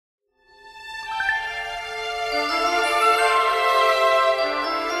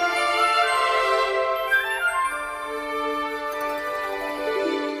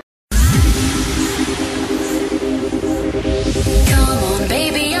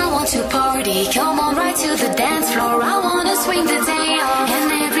the dance floor. I wanna swing the day off,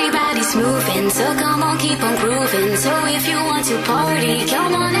 and everybody's moving, so come on, keep on grooving. So if you want to party,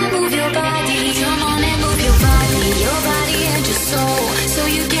 come on and move your body. Come on and move your body and your soul. So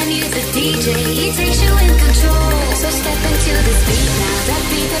you can hear the DJ, he takes you in control. So step into this beat now, that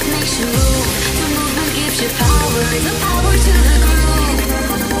beat that makes you move. The movement gives you power, the power to the groove.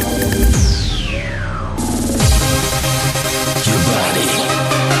 Your body,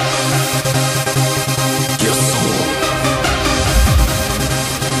 your soul,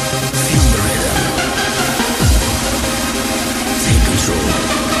 feel the rhythm, take control,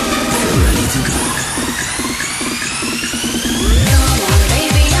 feel ready to go. Come on,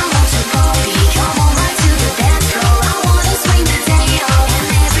 baby, I want to party. Come on right to the dance floor. I wanna swing the day off, and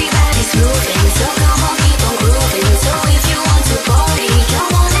everybody's moving, so come on, keep on grooving. So if you want to party,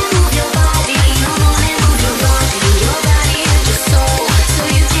 come on and move your body. Come on and move your body and your soul. So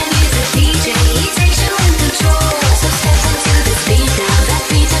you can hear the DJ, he takes you in control. So step into this beat now, that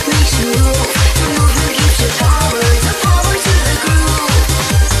beat that makes you move. The movement gives you power, the power to the groove.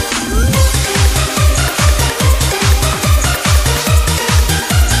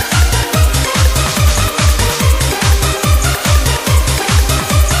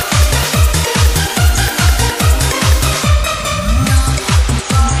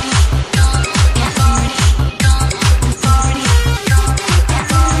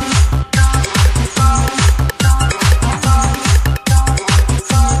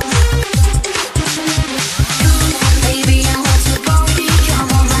 Baby, I want to party. Come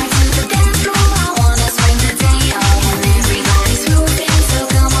on right to the dance floor. I wanna swing the day off, and everybody's moving, so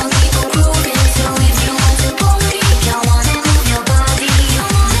come on, keep on grooving. So if you want to party, come on and move your body.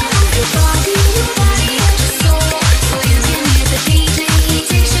 Come on and move your body and your soul. So you can hear the DJ, he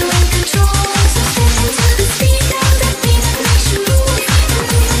takes you in control. So step into the beat now, that beat that makes you move. The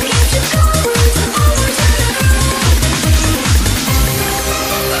movement gives you power, the power to the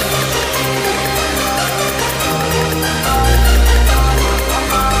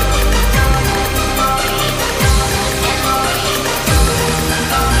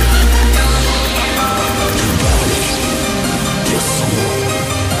Your soul,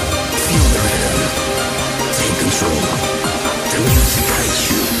 feel the rhythm, take control. The music guides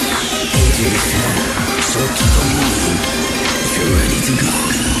you into the sound, so keep on moving if you're ready to go.